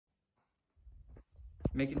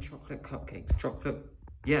Making chocolate cupcakes. Chocolate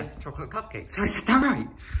cupcakes. I said that right.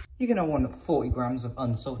 You're gonna want 40 grams of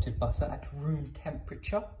unsalted butter at room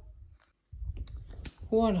temperature.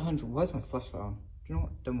 100, where's my flashlight on? Do you know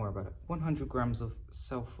what? Don't worry about it. 100 grams of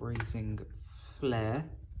self-raising flair.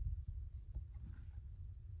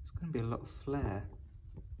 It's gonna be a lot of flair.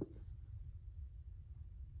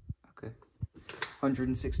 Okay.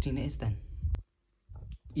 116 it is then.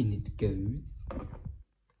 In it goes.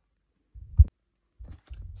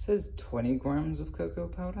 It says 20 grams of cocoa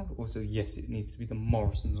powder. Also, yes, it needs to be the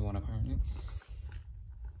Morrison's one apparently.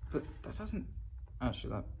 But that doesn't,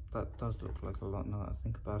 actually that does look like a lot now that I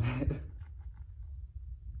think about it.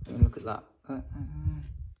 I mean, look at that. I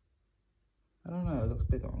don't know, it looks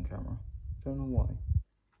bigger on camera. Don't know why.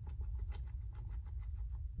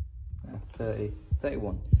 30,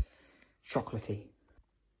 31. Chocolatey.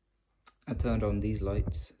 I turned on these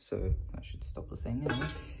lights, so that should stop the thing anyway.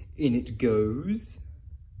 In it goes.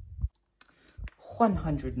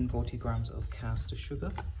 140 grams of caster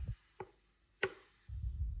sugar.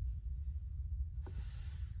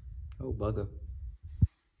 Oh, bugger.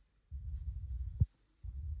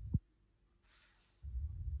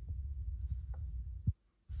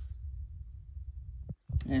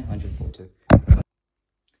 Yeah, 142.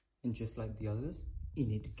 And just like the others,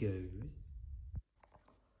 in it goes.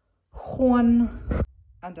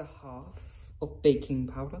 1.5 of baking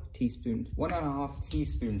powder, teaspoon. 1.5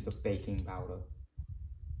 teaspoons of baking powder.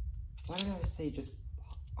 Why did I say just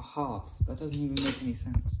a half? That doesn't even make any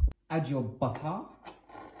sense. Add your butter.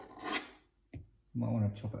 You might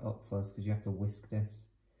want to chop it up first because you have to whisk this.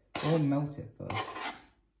 Or melt it first.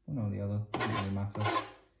 One or the other, doesn't really matter.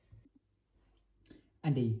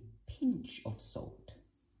 And a pinch of salt.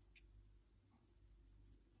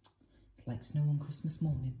 It's like snow on Christmas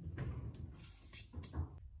morning.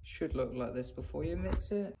 Should look like this before you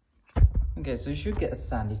mix it. Okay, so you should get a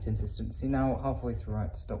sandy consistency. Now, halfway through, I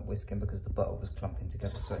had to stop whisking because the butter was clumping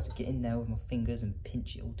together. So I had to get in there with my fingers and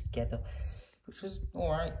pinch it all together, which was all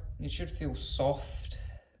right. It should feel soft,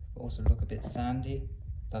 but also look a bit sandy.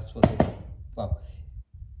 That's what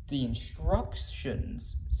the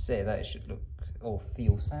instructions say that it should look or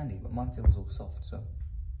feel sandy, but mine feels all soft, so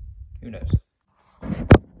who knows?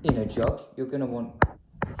 In a jug, you're gonna want,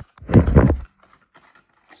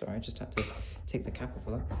 sorry, I just had to take the cap off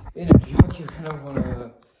of that. In a jug, you're gonna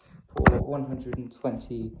wanna pour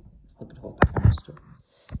 120, I could hold the camera still,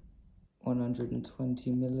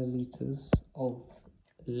 120 milliliters of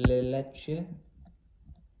leche.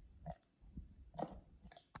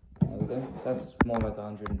 There we go. That's more like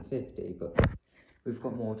 150, but we've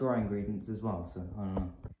got more dry ingredients as well, so I don't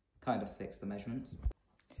know. Kind of fix the measurements.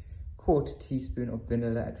 1/4 teaspoon of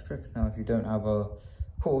vanilla extract. Now, if you don't have a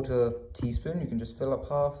 1/4 teaspoon, you can just fill up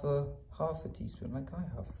half a teaspoon, like I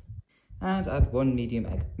have. And add 1 medium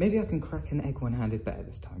egg. Maybe I can crack an egg one-handed better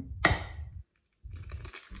this time.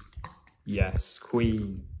 Yes,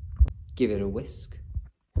 queen. Give it a whisk.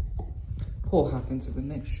 Pour half into the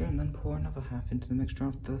mixture and then pour another half into the mixture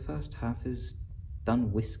after the first half is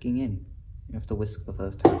done whisking in. You have to whisk the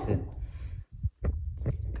first half in.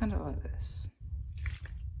 Kind of like this.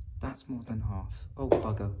 That's more than half. Oh,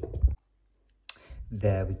 bugger.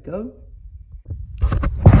 There we go.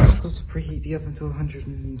 I've got to preheat the oven to 100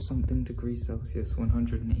 and something degrees Celsius,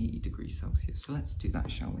 180 degrees Celsius. So let's do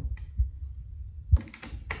that, shall we?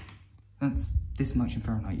 That's this much in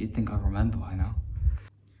Fahrenheit. You'd think I remember by now.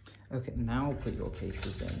 Okay, now put your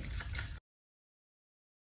cases in.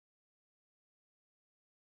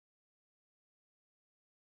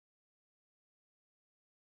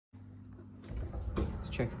 Let's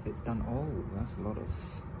check if it's done. Oh, that's a lot of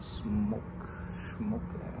smoke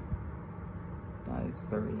there. That is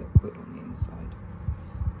very liquid on the inside.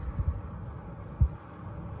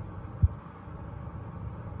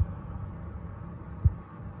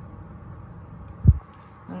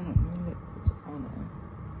 I don't know, no liquids on it.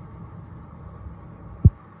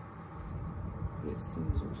 But it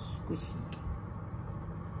seems all squishy.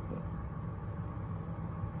 But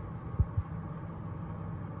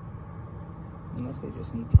unless they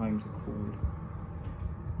just need time to cool.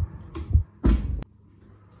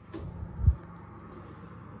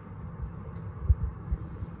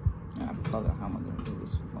 Bugger, how am I going to do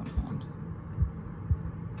this with one hand?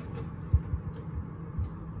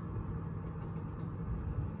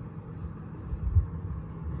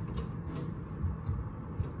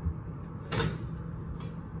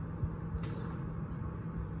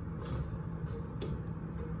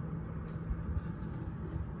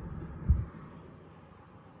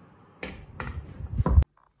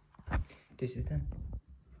 This is them.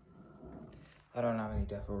 I don't have any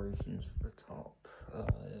decorations for the top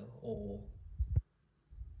or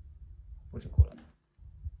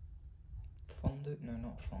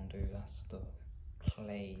not fondue, that's the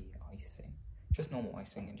clay icing. Just normal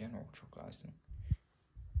icing in general, chocolate icing.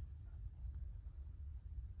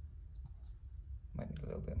 Might need a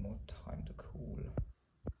little bit more time to cool.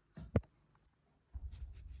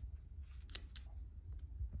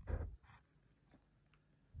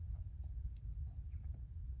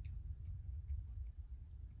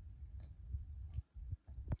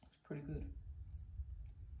 It's pretty good.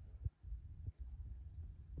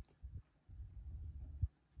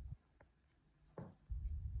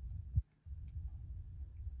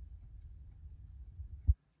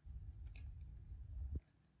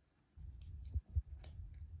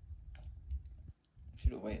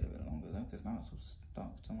 Should have waited a bit longer though, because now it's all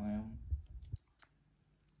stuck to my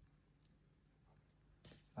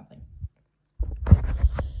nothing.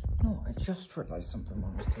 No, I just realised something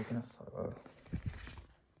when I was taking a photo.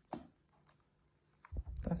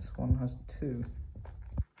 This one has 2.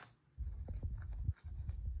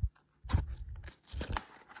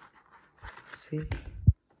 See?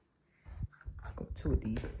 I've got 2 of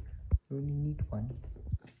these. You only need 1.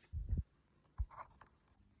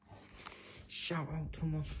 Shout out to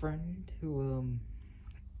my friend who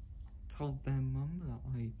told their mum that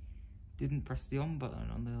I didn't press the on button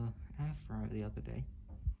on the air fryer the other day.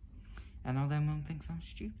 And now their mum thinks I'm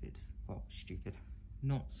stupid. Well, stupid.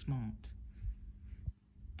 Not smart.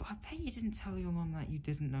 But I bet you didn't tell your mum that you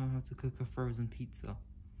didn't know how to cook a frozen pizza.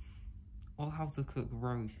 Or how to cook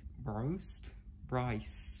rice.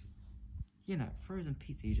 You know, frozen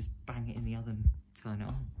pizza, you just bang it in the oven, turn it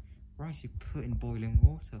on. Rice, you put in boiling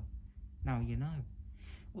water. Now you know.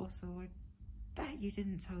 Also, I bet you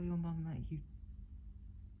didn't tell your mum that you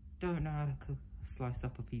don't know how to slice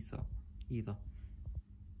up a pizza either.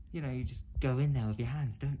 You know, you just go in there with your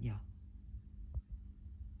hands, don't you?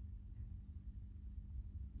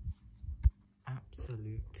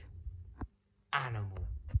 Absolute